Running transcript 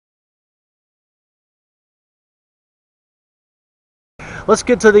Let's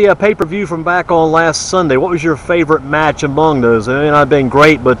get to the pay-per-view from back on last Sunday. What was your favorite match among those? It may not have been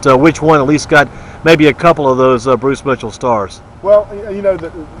great, but which one at least got maybe a couple of those Bruce Mitchell stars? Well, you know,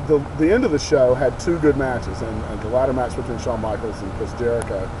 the end of the show had two good matches, and the ladder match between Shawn Michaels and Chris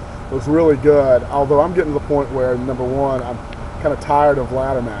Jericho was really good, although I'm getting to the point where, number one, I'm kind of tired of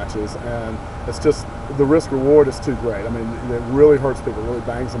ladder matches, and it's just the risk-reward is too great. I mean, it really hurts people, it really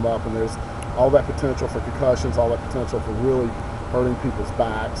bangs them up, and there's all that potential for concussions, all that potential for really hurting people's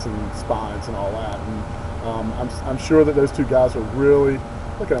backs and spines and all that. And I'm sure that those two guys are really,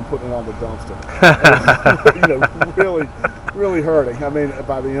 look at them putting it on the dumpster, you know, really hurting. I mean,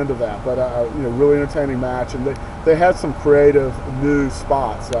 by the end of that, but you know, really entertaining match, and they had some creative new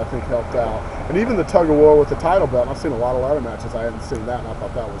spots that I think helped out. And even the tug of war with the title belt. I've seen a lot of ladder matches. I hadn't seen that, and I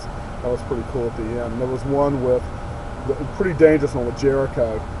thought that was pretty cool at the end. And there was one with pretty dangerous one with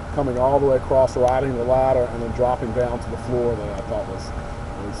Jericho coming all the way across, riding the ladder, and then dropping down to the floor that I thought was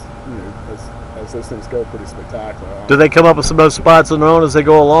you know, as those things go, pretty spectacular. Do they come up with some of those spots on their own as they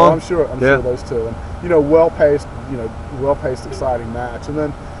go along? Oh, I'm sure those two. And you know, well-paced, exciting match. And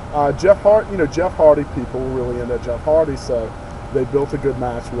then Jeff Hardy people were really into Jeff Hardy, so they built a good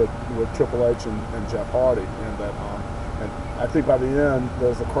match with Triple H and Jeff Hardy, and that. And I think by the end,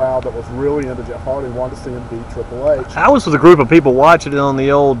 there's a crowd that was really into Jeff Hardy, wanted to see him beat Triple H. I was with a group of people watching it on the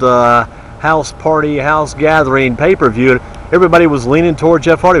old house gathering pay-per-view. Everybody was leaning toward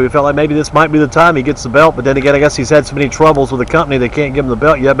Jeff Hardy. We felt like maybe this might be the time he gets the belt, but then again, I guess he's had so many troubles with the company they can't give him the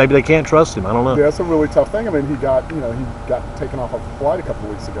belt yet. Maybe they can't trust him. I don't know. Yeah, that's a really tough thing. I mean, he got taken off a flight a couple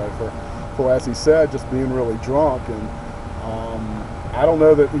of weeks ago for, as he said, just being really drunk. And I don't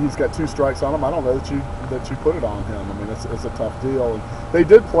know that he's got 2 strikes on him. I don't know that you put it on him. I mean, it's a tough deal. And they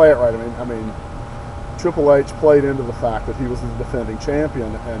did play it right. I mean, Triple H played into the fact that he was the defending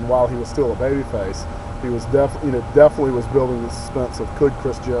champion, and while he was still a babyface, he was definitely was building the suspense of could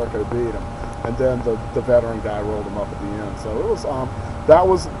Chris Jericho beat him, and then the veteran guy rolled him up at the end. So it was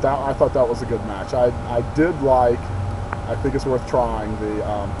I thought that was a good match. I think it's worth trying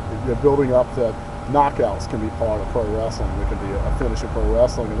the building up that knockouts can be part of pro wrestling. They can be a finish in pro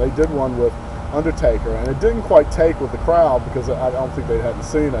wrestling, and they did one with Undertaker, and it didn't quite take with the crowd because I don't think they hadn't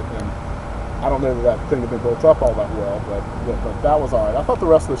seen it, and I don't know that thing had been built up all that well, but that was all right. I thought the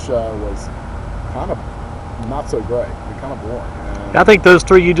rest of the show was kind of not so great, kind of boring. And I think those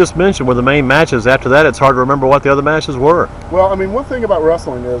 3 you just mentioned were the main matches. After that, it's hard to remember what the other matches were. Well, I mean, one thing about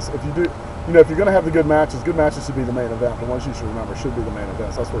wrestling is if you're going to have the good matches should be the main event. The ones you should remember should be the main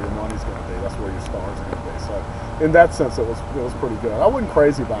events. That's where your money's going to be. That's where your stars are going to be. So, in that sense, it was pretty good. I wasn't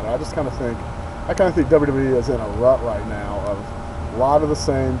crazy about it. I just kind of think WWE is in a rut right now of a lot of the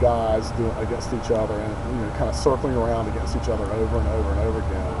same guys doing against each other, and kind of circling around against each other over and over and over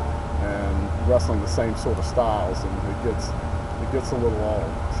again, and wrestling the same sort of styles, and it gets a little old.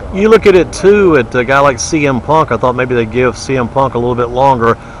 So you look at it too at a guy like CM Punk. I thought maybe they'd give CM Punk a little bit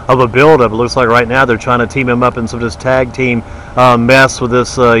longer of a build-up. It looks like right now they're trying to team him up in some of this tag team mess with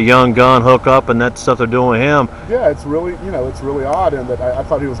this young gun hookup and that stuff they're doing with him. Yeah, it's really odd in that I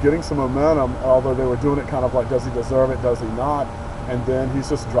thought he was getting some momentum, although they were doing it kind of like, does he deserve it, does he not? And then he's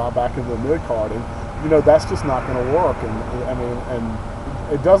just dropped back into the mid-card, and that's just not going to work. And I mean,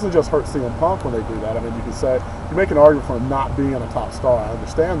 and it doesn't just hurt CM Punk when they do that. I mean, you make an argument for him not being a top star. I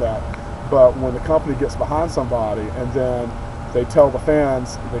understand that, but when the company gets behind somebody and then they tell the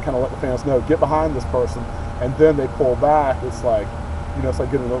fans, they kind of let the fans know, get behind this person, and then they pull back, it's like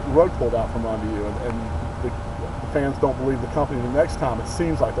getting the rug pulled out from under you, and the fans don't believe the company. The next time, it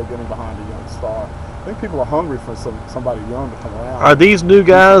seems like they're getting behind a young star. I think people are hungry for somebody young to come around. Are these new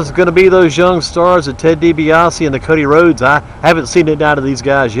guys going to be those young stars, the Ted DiBiase and the Cody Rhodes? I haven't seen it out of these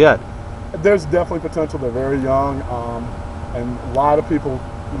guys yet. There's definitely potential. They're very young, and a lot of people,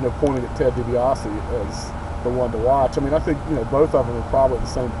 pointing at Ted DiBiase as the one to watch. I mean, I think both of them are probably at the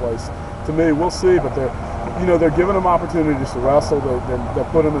same place. To me, we'll see, but they're giving them opportunities to wrestle. They're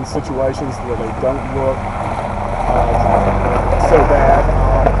putting them in situations where they don't look so bad.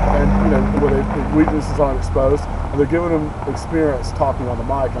 And where the weaknesses aren't exposed, and they're giving them experience talking on the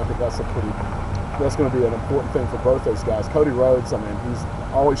mic. And I think that's going to be an important thing for both those guys. Cody Rhodes, I mean, he's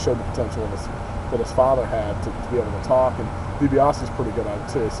always showed the potential that his father had to be able to talk, and DiBiase's pretty good at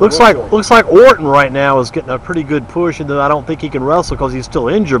it too. So looks like Orton right now is getting a pretty good push, and I don't think he can wrestle because he's still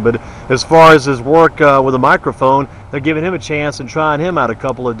injured. But as far as his work with a microphone, they're giving him a chance and trying him out a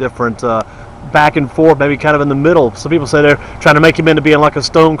couple of different back and forth, maybe kind of in the middle. Some people say they're trying to make him into being like a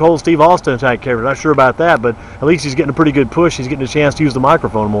Stone Cold Steve Austin type character. Not sure about that, but at least he's getting a pretty good push. He's getting a chance to use the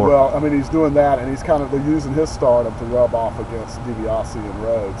microphone more. Well, I mean, he's doing that, and he's kind of using his stardom to rub off against DiBiase and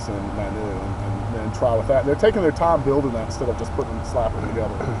Rhodes and Manu and try with that. They're taking their time building that instead of just slapping them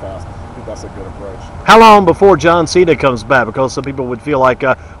together really fast. I think that's a good approach. How long before John Cena comes back? Because some people would feel like,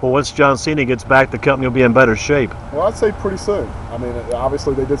 well, once John Cena gets back, the company will be in better shape. Well, I'd say pretty soon. I mean,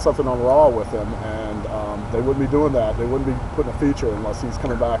 obviously they did something on Raw with him, and they wouldn't be doing that. They wouldn't be putting a feature unless he's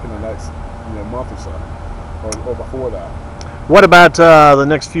coming back in the next month or so, or before that. What about the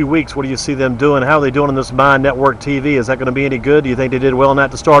next few weeks? What do you see them doing? How are they doing on this Mind Network TV? Is that going to be any good? Do you think they did well in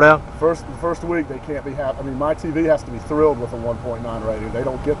that to start out? The first week they can't be happy. I mean, my TV has to be thrilled with a 1.9 rating. They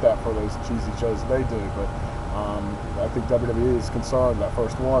don't get that for those cheesy shows they do, but I think WWE is concerned that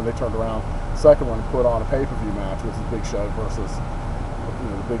first one. They turned around the second one and put on a pay-per-view match, which is a Big Show versus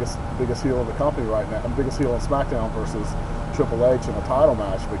the biggest heel of the company right now, and biggest heel on SmackDown versus Triple H in a title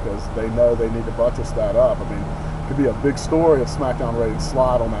match, because they know they need to buttress that up. I mean, it could be a big story if SmackDown ratings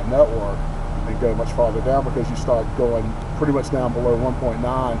slide on that network and go much farther down, because you start going pretty much down below 1.9,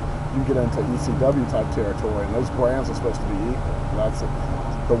 you get into ECW type territory, and those brands are supposed to be equal. And that's it.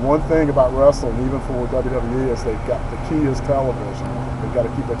 The one thing about wrestling, even for WWE, is they've got, the key is television. They've got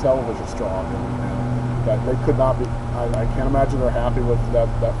to keep their television strong, and that they could not be. I can't imagine they're happy with that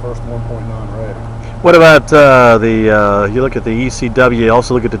first 1.9 rating. What about you look at the ECW, you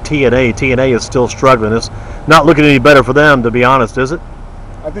also look at the TNA. TNA is still struggling. It's not looking any better for them, to be honest, is it?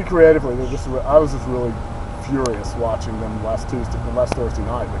 I think creatively, I was just really furious watching them last Thursday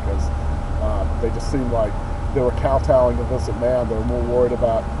night, because they just seemed like they were kowtowing to Vince McMahon. They were more worried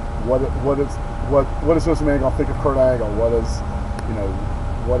about what is Vince McMahon going to think of Kurt Angle? What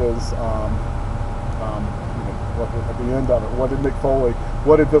at the end of it, what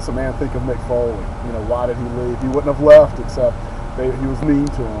did Vince McMahon think of Mick Foley? Why did he leave? He wouldn't have left, except he was mean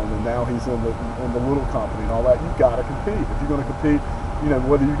to him, and now he's in the little company and all that. You've got to compete. If you're going to compete,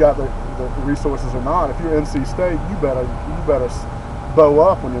 whether you got the resources or not. If you're NC State, you better bow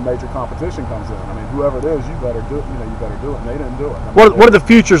up when your major competition comes in. I mean, whoever it is, you better do it. You better do it. And they didn't do it. I mean, what are the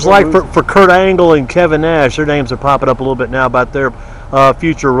futures like for Kurt Angle and Kevin Nash? Their names are popping up a little bit now about their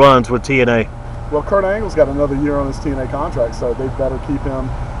future runs with TNA. Well, Kurt Angle's got another year on his TNA contract, so they better keep him,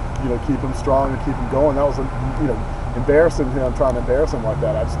 keep him strong and keep him going. That was, embarrassing him, trying to embarrass him like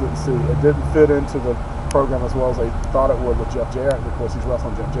that. I just didn't see it. Didn't fit into the program as well as they thought it would with Jeff Jarrett. Of course, he's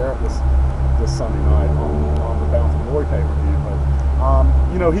wrestling Jeff Jarrett this Sunday night on the Bound for Glory pay-per-view.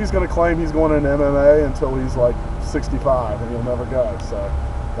 But he's going to claim he's going into MMA until he's like 65, and he'll never go. So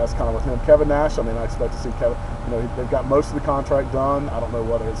that's kind of with him. Kevin Nash, I mean, I expect to see Kevin. They've got most of the contract done. I don't know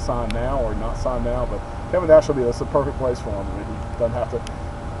whether it's signed now or not signed now, but Kevin Nash that's a perfect place for him. I mean, he doesn't have to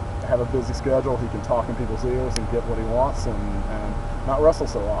have a busy schedule. He can talk in people's ears and get what he wants, and not wrestle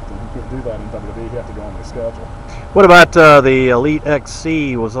so often. He can't do that in WWE. He has to go on their schedule. What about the Elite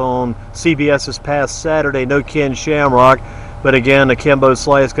XC was on CBS this past Saturday? No Ken Shamrock. But again, Akimbo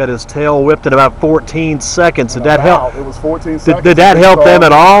Slice got his tail whipped in about 14 seconds. Did that help? It was 14 seconds. Did that help them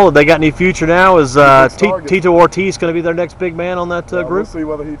at all? Have they got any future now? Is Tito Ortiz going to be their next big man on that group? We'll see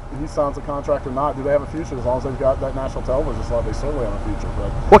whether he signs a contract or not. Do they have a future? As long as they've got that national television slot, they certainly have a future. But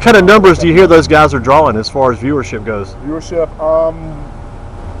what kind of numbers do you hear those guys are drawing as far as viewership goes? Viewership,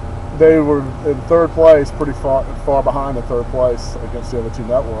 they were in third place, pretty far behind in third place against the other two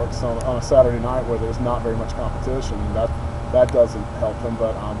networks on a Saturday night where there's not very much competition. That doesn't help them,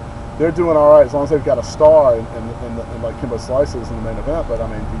 but they're doing all right as long as they've got a star in like Kimbo Slices in the main event. But I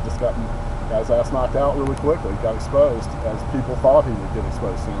mean, he just got his ass knocked out really quickly. He got exposed, as people thought he would get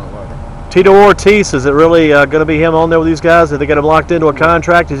exposed sooner or later. Tito Ortiz, is it really going to be him on there with these guys? Have they got him locked into a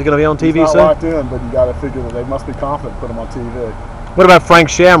contract? Is he going to be on TV soon? He's not locked in, but you got to figure that they must be confident to put him on TV. What about Frank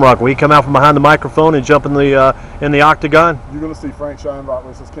Shamrock? Will he come out from behind the microphone and jump in the octagon? You're going to see Frank Shamrock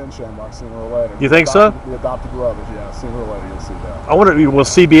versus Ken Shamrock sooner or later. You think so? The adopted brothers, yeah. Sooner or later you'll see that. I wonder, will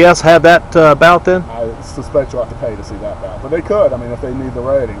CBS have that bout then? I suspect you'll have to pay to see that bout. But they could, I mean, if they need the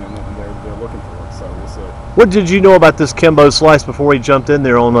rating, and they're looking for it, so we'll see. What did you know about this Kimbo Slice before he jumped in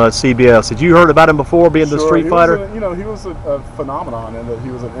there on CBS? Had you heard about him before, being the Street Fighter? He was a phenomenon in that he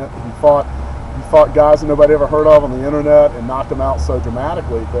fought guys that nobody ever heard of on the internet and knocked them out so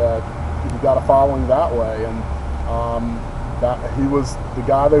dramatically that he got a following that way. And that he was the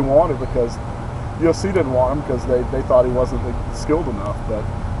guy they wanted, because UFC didn't want him because they thought he wasn't skilled enough. But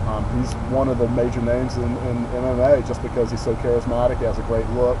he's one of the major names in MMA just because he's so charismatic. He has a great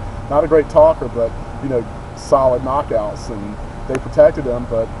look. Not a great talker, but solid knockouts. And they protected him,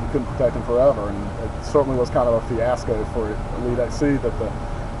 but you couldn't protect him forever. And it certainly was kind of a fiasco for Elite XC that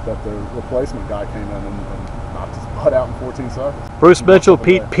that the replacement guy came in and knocked his butt out in 14 seconds. Bruce Mitchell,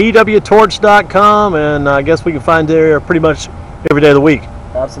 pwtorch.com, and I guess we can find there pretty much every day of the week.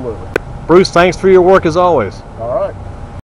 Absolutely. Bruce, thanks for your work as always.